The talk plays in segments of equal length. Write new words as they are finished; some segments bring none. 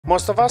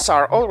Most of us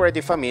are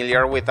already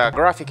familiar with a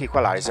graphic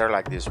equalizer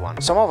like this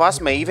one. Some of us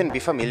may even be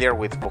familiar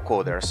with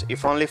vocoders,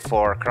 if only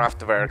for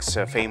Kraftwerk's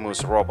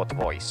famous robot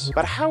voice.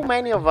 But how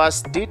many of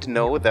us did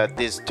know that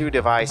these two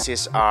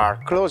devices are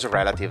close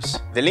relatives?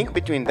 The link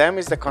between them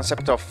is the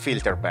concept of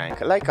filter bank,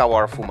 like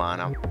our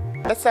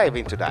FUMANA. Let's dive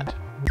into that.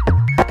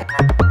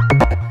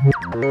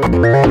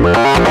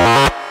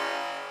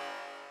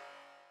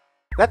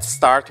 Let's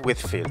start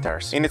with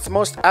filters. In its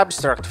most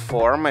abstract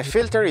form, a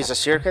filter is a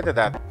circuit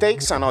that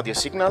takes an audio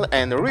signal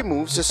and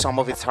removes some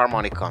of its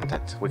harmonic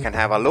content. We can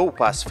have a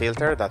low-pass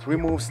filter that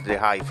removes the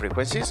high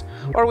frequencies,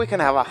 or we can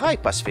have a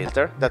high-pass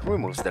filter that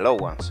removes the low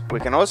ones.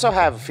 We can also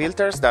have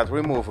filters that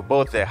remove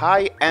both the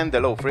high and the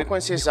low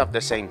frequencies at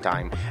the same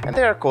time, and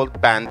they are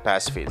called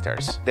band-pass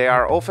filters. They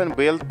are often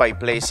built by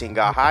placing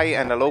a high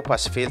and a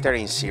low-pass filter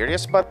in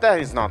series, but that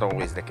is not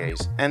always the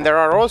case. And there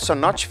are also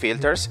notch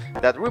filters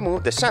that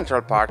remove the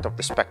central part of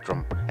the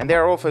spectrum, and they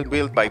are often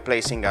built by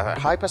placing a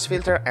high-pass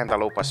filter and a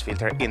low-pass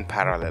filter in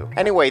parallel.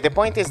 Anyway, the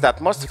point is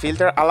that most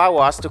filters allow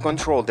us to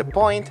control the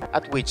point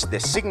at which the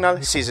signal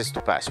ceases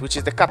to pass, which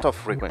is the cutoff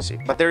frequency.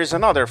 But there is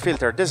another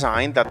filter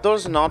design that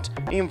does not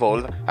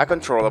involve a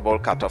controllable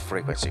cutoff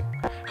frequency.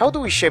 How do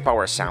we shape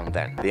our sound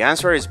then? The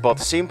answer is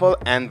both simple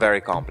and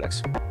very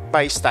complex.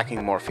 By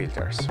stacking more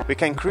filters. We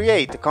can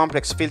create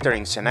complex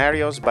filtering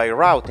scenarios by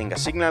routing a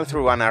signal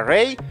through an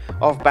array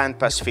of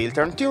bandpass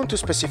filters tuned to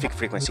specific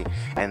frequency,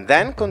 and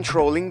then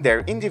controlling their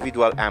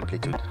individual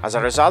amplitude. As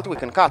a result, we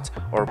can cut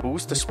or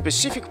boost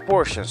specific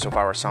portions of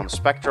our sound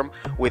spectrum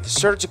with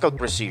surgical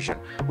precision,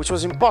 which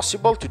was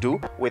impossible to do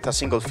with a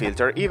single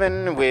filter,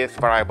 even with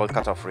variable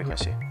cutoff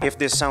frequency. If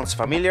this sounds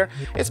familiar,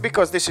 it's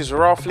because this is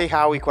roughly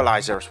how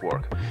equalizers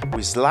work.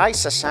 We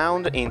slice a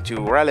sound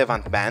into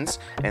relevant bands,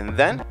 and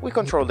then we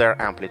control their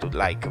amplitude,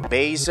 like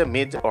bass,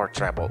 mid or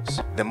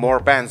trebles. The more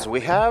bands we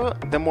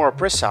have, the more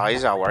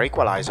precise our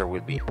equalizer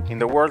will be. In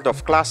the world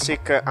of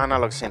classic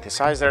analog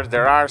synthesizers,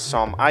 there are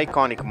some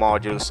iconic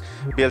modules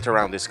built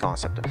around this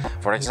concept.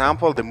 For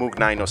example, the Moog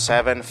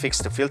 907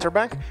 fixed filter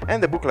bank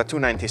and the Buchla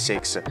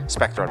 296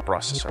 Spectral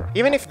processor.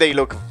 Even if they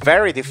look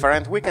very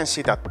different, we can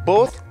see that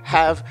both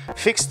have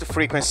fixed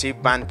frequency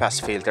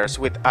bandpass filters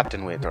with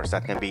attenuators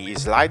that can be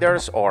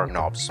sliders or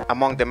knobs.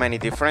 Among the many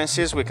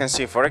differences, we can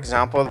see, for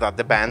example, that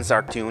the bands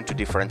are tuned to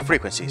different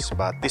frequencies,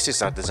 but this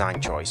is a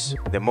design choice.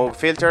 The Moog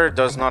filter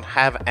does not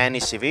have any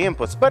CV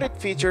inputs, but it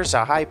features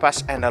a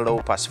high-pass and a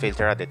low-pass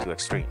filter at the two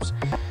extremes.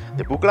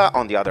 The Buchla,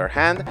 on the other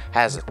hand,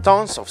 has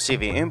tons of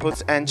CV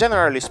inputs and,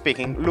 generally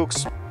speaking,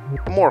 looks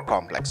more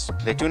complex.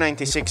 The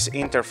 296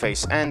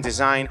 interface and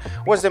design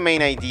was the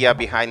main idea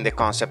behind the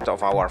concept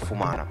of our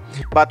FUMANA,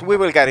 but we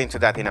will get into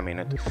that in a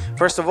minute.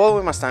 First of all,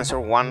 we must answer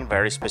one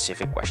very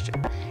specific question.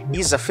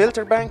 Is a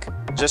filter bank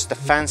just a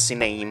fancy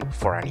name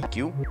for an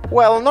EQ?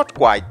 Well, not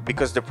quite,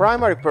 because the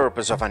primary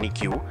purpose of an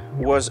EQ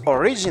was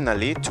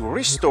originally to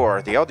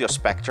restore the audio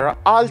spectra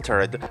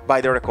altered by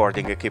the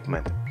recording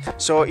equipment.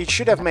 So it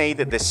should have made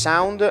the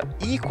sound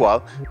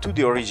equal to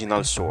the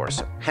original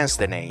source, hence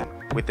the name.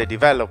 With the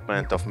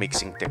development of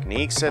mixing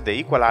techniques,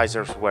 the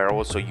equalizers were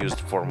also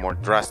used for more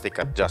drastic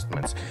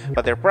adjustments,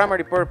 but their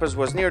primary purpose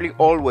was nearly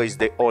always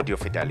the audio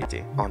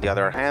fidelity. On the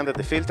other hand,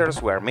 the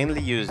filters were mainly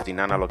used in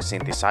analog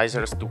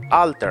synthesizers to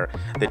alter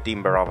the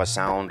timbre of a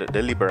sound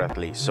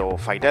deliberately, so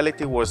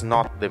fidelity was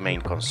not the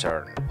main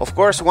concern. Of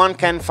course, one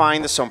can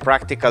find some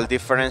practical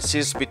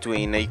differences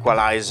between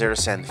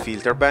equalizers and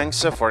filter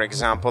banks. For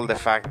example, the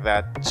fact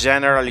that,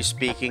 generally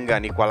speaking,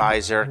 an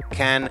equalizer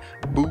can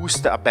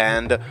boost a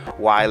band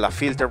while a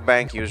filter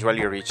bank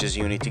usually reaches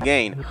unity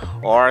gain,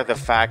 or the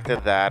fact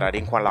that an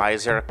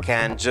equalizer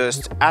can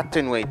just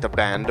attenuate a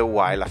band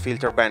while a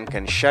filter band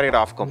can shut it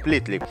off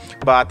completely,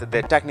 but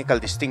the technical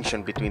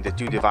distinction between the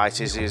two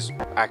devices is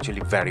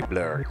actually very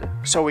blurred.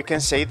 So we can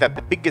say that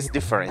the biggest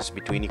difference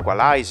between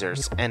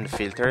equalizers and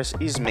filters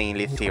is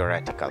mainly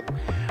theoretical.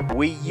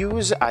 We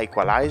use an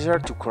equalizer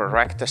to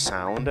correct a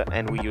sound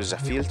and we use a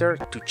filter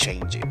to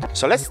change it.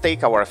 So let's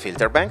take our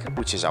filter bank,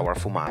 which is our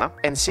FUMANA,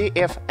 and see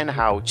if and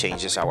how it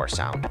changes our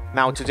sound.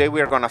 Now today we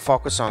are gonna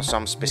focus on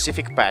some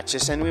specific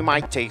patches and we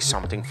might take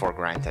something for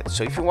granted.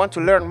 So if you want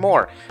to learn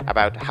more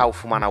about how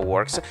FUMANA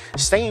works,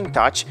 stay in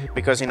touch,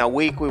 because in a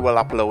week we will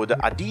upload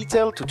a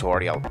detailed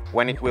tutorial.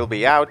 When it will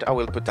be out, I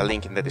will put a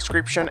link in the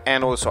description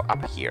and also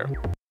up here.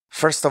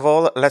 First of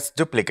all, let's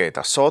duplicate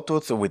a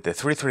sawtooth with the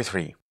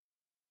 333.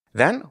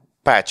 Then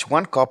patch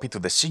one copy to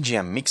the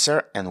CGM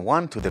mixer and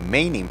one to the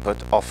main input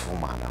of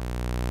FUMANA.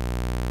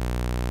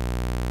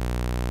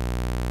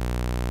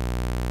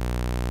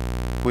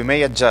 We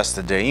may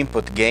adjust the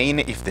input gain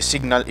if the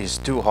signal is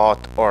too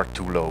hot or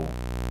too low.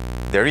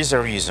 There is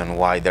a reason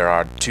why there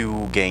are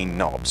two gain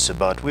knobs,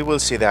 but we will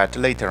see that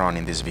later on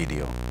in this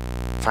video.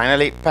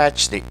 Finally,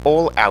 patch the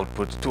all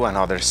output to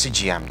another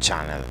CGM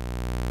channel.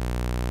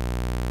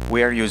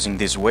 We are using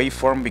this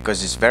waveform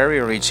because it's very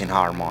rich in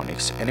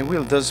harmonics and it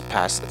will thus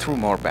pass through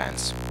more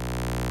bands.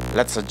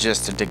 Let's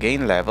adjust the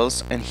gain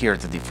levels and hear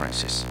the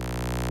differences.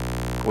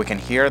 We can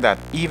hear that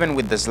even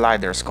with the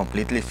sliders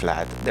completely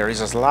flat, there is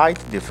a slight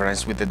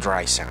difference with the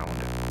dry sound.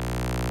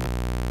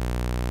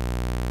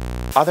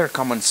 Other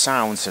common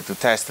sounds to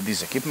test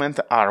this equipment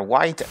are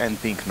white and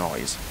pink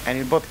noise, and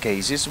in both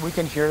cases we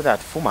can hear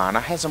that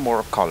FUMANA has a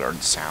more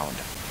colored sound.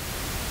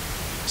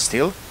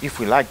 Still, if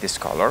we like this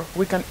color,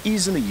 we can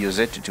easily use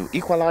it to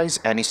equalize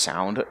any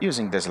sound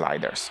using the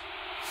sliders.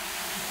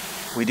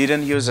 We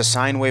didn't use a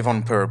sine wave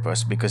on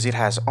purpose because it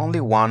has only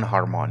one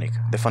harmonic,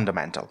 the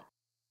fundamental.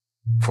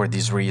 For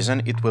this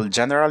reason, it will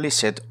generally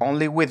sit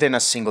only within a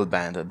single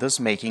band, thus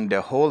making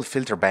the whole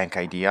filter bank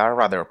idea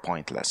rather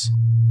pointless.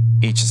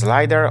 Each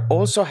slider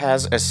also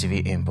has a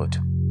CV input.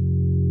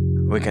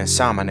 We can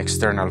sum an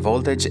external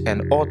voltage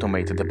and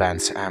automate the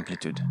band's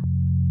amplitude.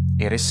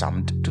 It is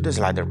summed to the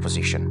slider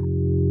position.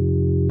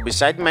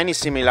 Beside many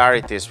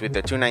similarities with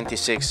the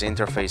 296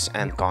 interface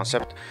and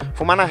concept,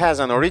 FUMANA has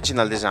an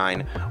original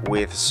design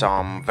with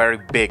some very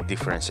big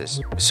differences.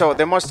 So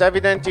the most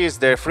evident is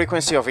the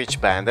frequency of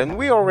each band, and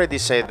we already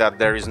said that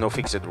there is no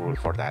fixed rule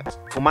for that.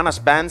 FUMANA's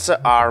bands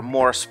are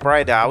more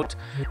spread out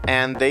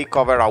and they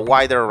cover a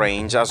wider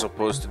range as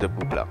opposed to the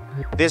Buchla.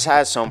 This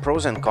has some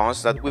pros and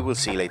cons that we will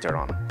see later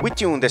on. We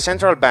tune the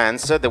central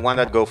bands, the one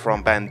that go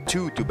from band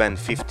 2 to band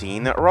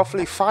 15,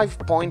 roughly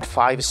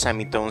 5.5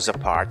 semitones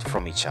apart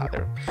from each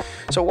other.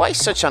 So why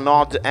such an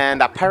odd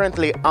and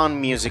apparently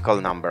unmusical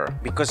number?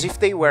 Because if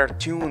they were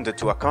tuned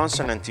to a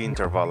consonant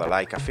interval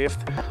like a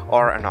fifth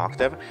or an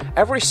octave,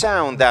 every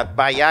sound that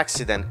by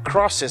accident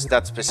crosses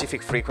that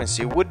specific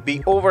frequency would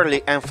be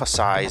overly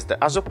emphasized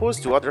as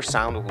opposed to other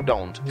sounds who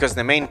don't, because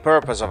the main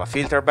purpose of a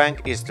filter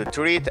bank is to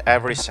treat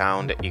every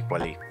sound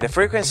equally. The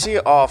frequency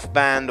of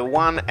band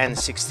 1 and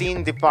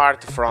 16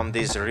 depart from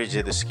this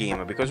rigid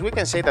scheme, because we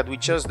can say that we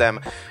chose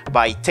them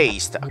by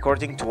taste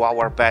according to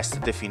our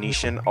best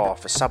definition of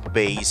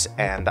sub-bass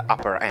and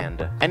upper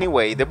end.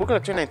 Anyway, the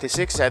Buchla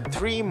 296 had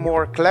three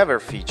more clever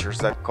features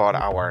that caught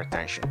our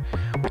attention,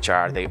 which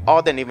are the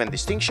odd and even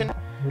distinction,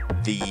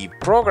 the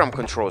program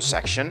control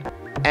section,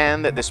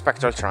 and the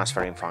spectral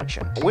transferring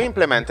function. We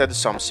implemented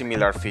some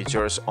similar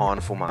features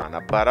on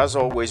FUMANA, but as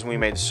always we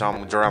made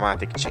some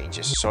dramatic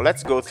changes, so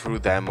let's go through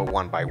them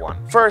one by one.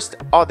 First,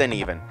 odd and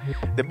even.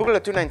 The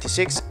Buchla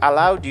 296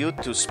 allowed you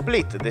to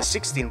split the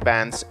 16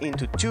 bands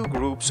into two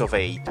groups of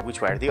 8,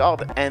 which were the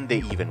odd and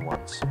the even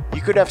ones.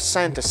 You could have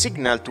sent a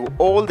signal to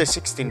all the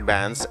 16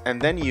 bands and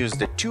then used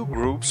the two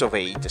groups of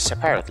 8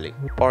 separately.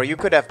 Or you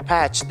could have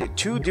patched the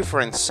two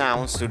different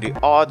sounds to the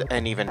odd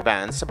and even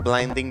bands,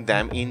 blending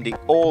them in the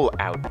all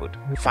output.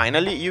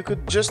 Finally, you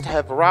could just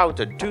have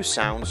routed two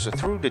sounds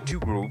through the two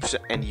groups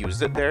and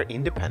used their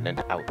independent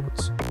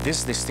outputs.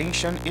 This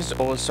distinction is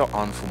also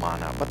on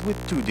FUMANA, but with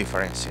two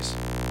differences.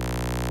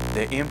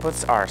 The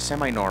inputs are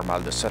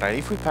semi-normal, so that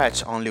if we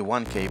patch only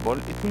one cable,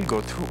 it will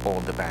go through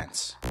all the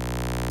bands.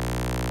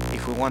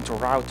 If we want to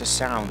route a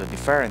sound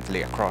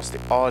differently across the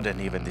odd and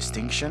even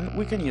distinction,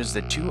 we can use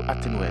the two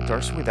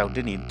attenuators without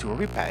the need to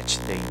repatch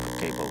the input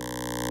cable.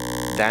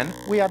 Then,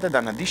 we added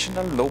an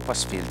additional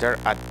low-pass filter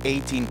at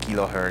 18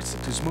 kHz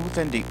to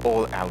smoothen the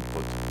all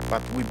output,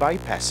 but we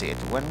bypass it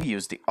when we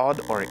use the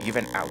odd or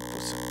even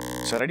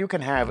outputs, so that you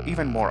can have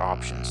even more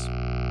options.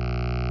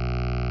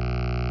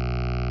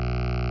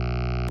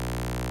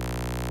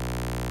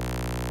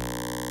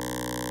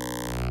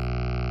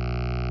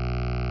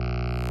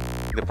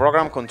 The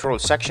program control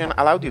section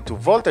allowed you to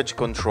voltage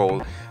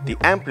control the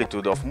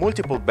amplitude of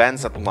multiple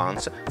bands at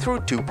once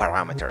through two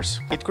parameters.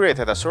 It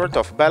created a sort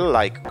of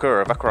bell-like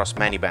curve across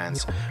many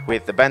bands,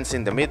 with the bands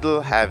in the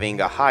middle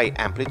having a high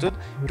amplitude,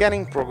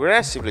 getting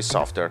progressively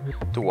softer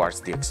towards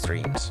the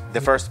extremes.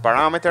 The first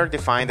parameter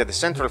defined the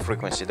central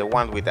frequency, the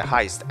one with the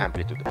highest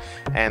amplitude,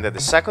 and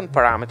the second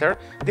parameter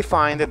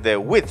defined the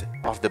width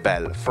of the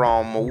bell,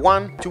 from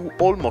 1 to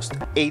almost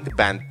 8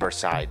 bands per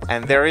side.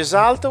 And the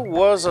result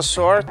was a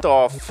sort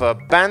of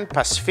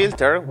bandpass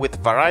filter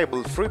with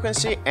variable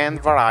frequency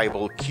and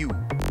variable Q.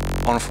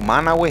 On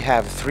FUMANA we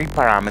have 3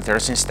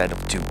 parameters instead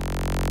of 2.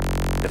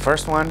 The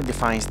first one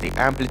defines the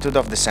amplitude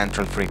of the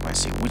central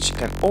frequency, which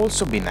can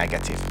also be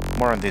negative.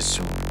 More on this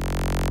soon.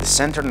 The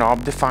center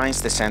knob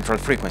defines the central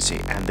frequency,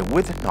 and the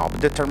width knob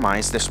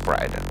determines the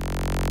spread.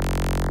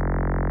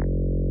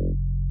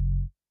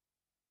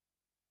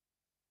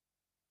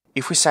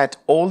 If we set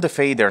all the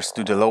faders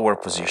to the lower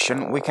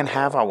position, we can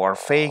have our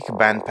fake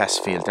bandpass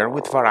filter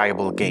with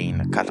variable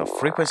gain, cutoff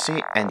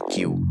frequency, and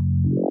Q.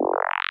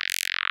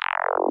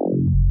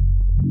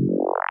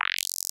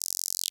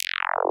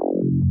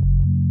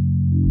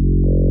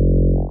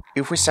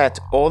 If we set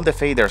all the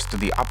faders to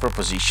the upper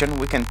position,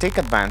 we can take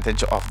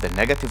advantage of the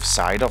negative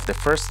side of the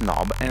first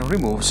knob and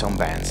remove some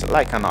bands,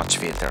 like a notch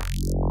filter.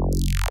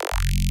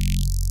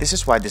 This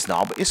is why this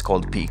knob is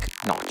called peak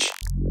notch.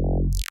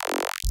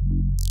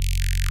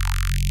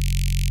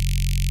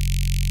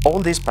 All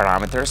these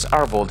parameters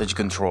are voltage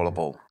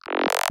controllable.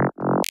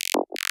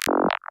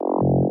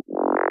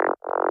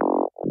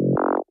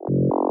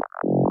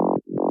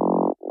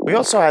 We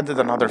also added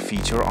another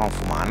feature on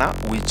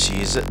FUMANA, which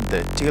is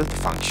the tilt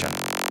function.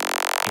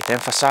 It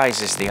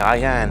emphasizes the high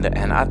end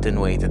and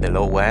attenuates the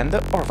low end,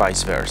 or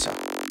vice versa.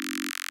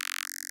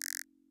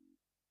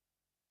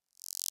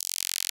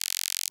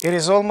 It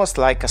is almost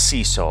like a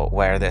seesaw,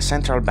 where the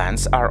central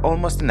bands are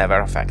almost never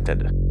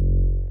affected.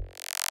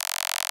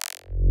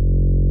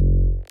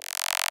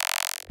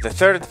 The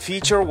third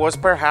feature was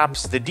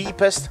perhaps the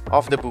deepest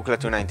of the Buchla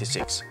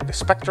 296, the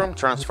spectrum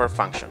transfer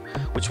function,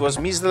 which was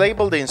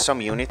mislabeled in some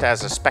unit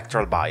as a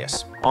spectral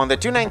bias. On the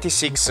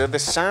 296, the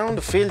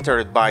sound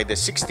filtered by the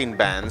 16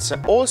 bands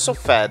also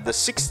fed the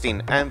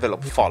 16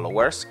 envelope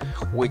followers,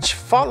 which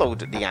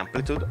followed the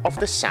amplitude of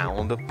the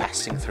sound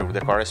passing through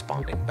the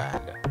corresponding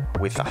band.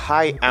 With a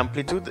high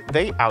amplitude,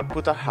 they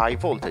output a high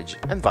voltage,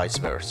 and vice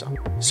versa.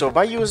 So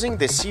by using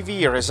the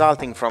CV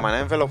resulting from an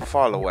envelope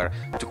follower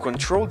to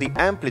control the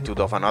amplitude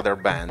of another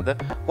band,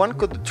 one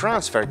could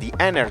transfer the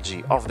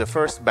energy of the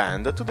first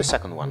band to the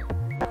second one.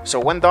 So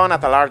when done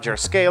at a larger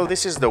scale,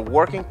 this is the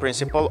working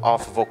principle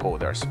of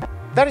vocoders.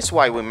 That is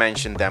why we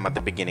mentioned them at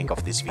the beginning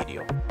of this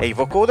video. A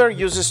vocoder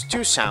uses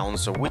two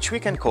sounds, which we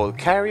can call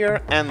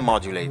carrier and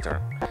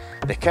modulator.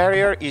 The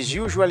carrier is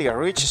usually a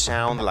rich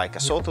sound like a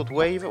sawtooth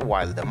wave,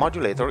 while the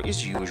modulator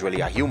is usually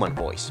a human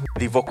voice.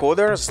 The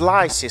vocoder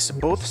slices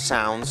both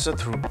sounds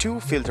through two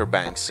filter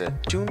banks,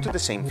 tuned to the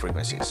same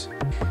frequencies.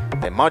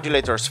 The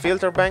modulator's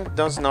filter bank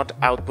does not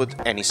output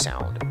any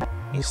sound.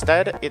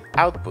 Instead, it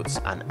outputs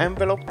an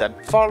envelope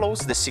that follows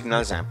the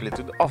signal's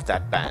amplitude of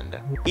that band.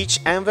 Each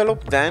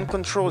envelope then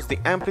controls the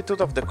amplitude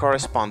of the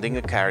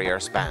corresponding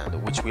carrier's band,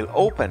 which will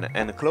open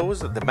and close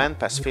the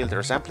bandpass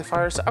filter's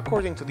amplifiers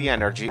according to the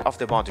energy of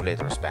the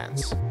modulator's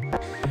bands.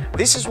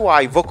 This is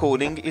why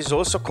vocoding is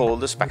also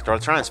called spectral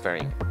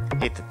transferring.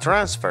 It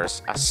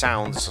transfers a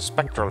sound's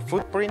spectral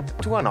footprint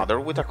to another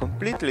with a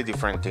completely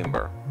different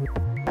timbre.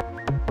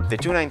 The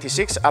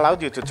 296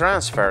 allowed you to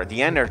transfer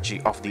the energy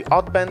of the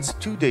odd bands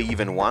to the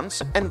even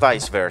ones and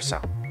vice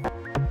versa.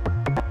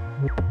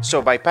 So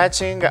by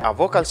patching a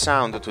vocal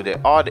sound to the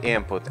odd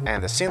input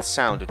and a synth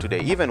sound to the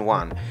even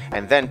one,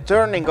 and then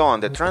turning on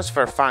the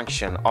transfer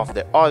function of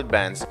the odd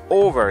bands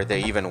over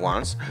the even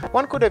ones,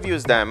 one could have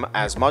used them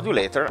as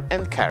modulator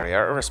and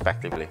carrier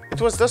respectively. It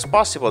was thus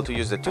possible to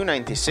use the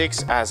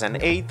 296 as an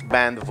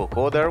 8-band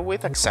vocoder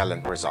with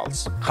excellent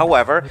results.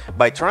 However,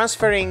 by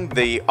transferring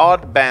the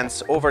odd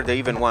bands over the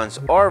even ones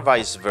or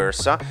vice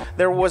versa,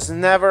 there was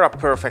never a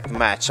perfect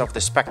match of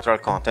the spectral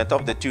content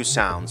of the two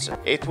sounds.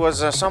 It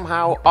was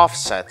somehow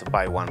offset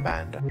by one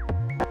band.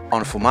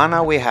 On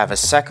FUMANA we have a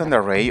second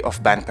array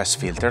of bandpass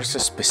filters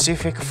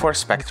specific for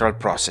spectral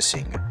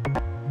processing.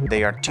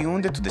 They are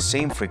tuned to the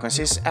same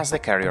frequencies as the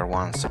carrier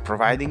ones,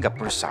 providing a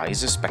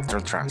precise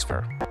spectral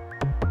transfer.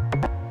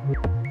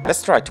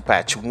 Let's try to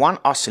patch one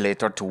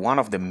oscillator to one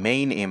of the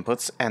main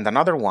inputs and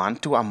another one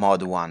to a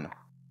mod 1.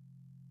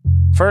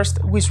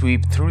 First, we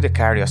sweep through the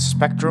carrier's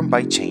spectrum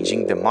by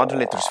changing the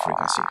modulator's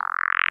frequency.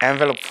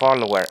 Envelope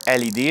follower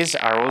LEDs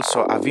are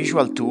also a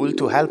visual tool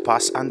to help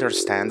us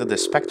understand the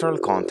spectral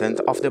content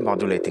of the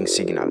modulating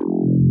signal.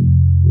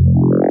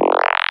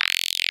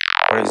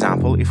 For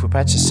example, if we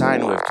patch a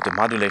sine wave to the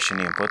modulation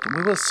input,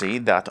 we will see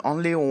that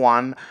only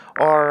one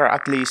or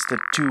at least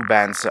two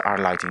bands are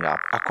lighting up,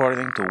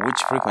 according to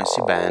which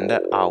frequency band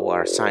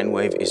our sine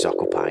wave is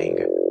occupying.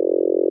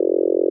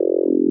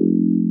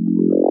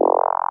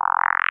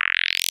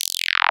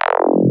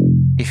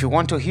 If you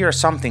want to hear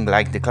something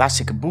like the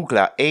classic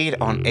Buchla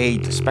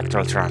 8-on-8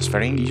 spectral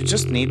transferring, you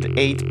just need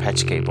 8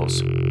 patch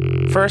cables.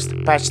 First,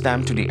 patch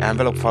them to the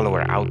envelope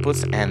follower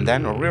outputs and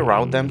then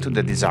reroute them to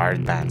the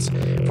desired bands,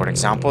 for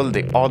example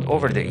the odd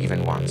over the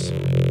even ones.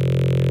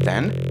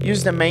 Then,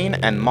 use the main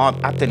and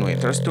mod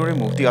attenuators to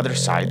remove the other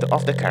side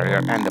of the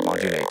carrier and the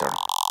modulator.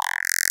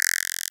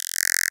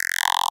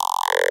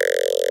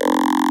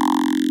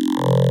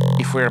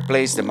 If we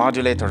replace the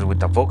modulator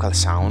with a vocal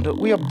sound,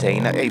 we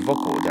obtain a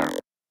vocoder.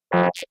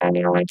 Patch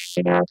any rich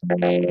signal to the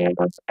main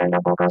inputs and a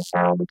vocal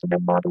sound to the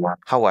mod 1.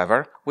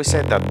 However, we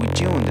said that we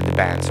tuned the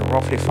bands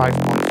roughly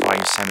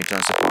 5.5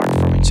 semitones apart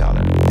from each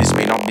other. This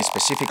may not be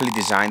specifically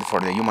designed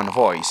for the human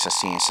voice,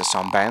 since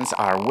some bands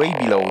are way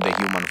below the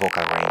human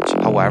vocal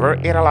range. However,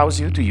 it allows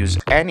you to use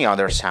any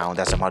other sound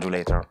as a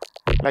modulator,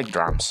 like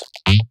drums.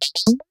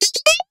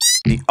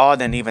 The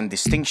odd and even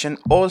distinction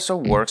also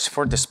works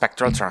for the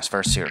spectral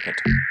transfer circuit.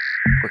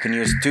 We can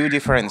use two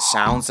different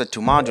sounds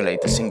to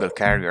modulate a single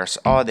carrier's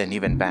odd and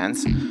even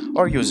bands,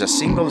 or use a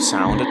single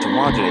sound to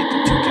modulate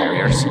two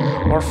carriers,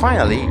 or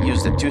finally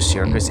use the two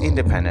circuits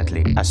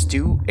independently as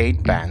two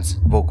 8-bands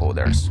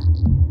vocoders.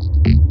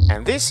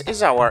 And this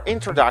is our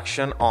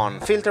introduction on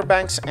filter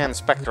banks and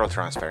spectral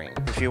transferring.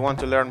 If you want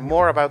to learn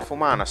more about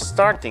FUMANA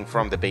starting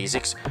from the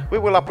basics, we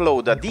will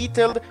upload a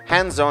detailed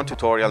hands-on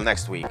tutorial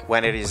next week.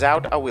 When it is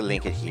out, I will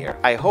link it here.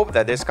 I hope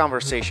that this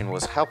conversation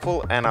was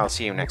helpful and I'll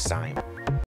see you next time.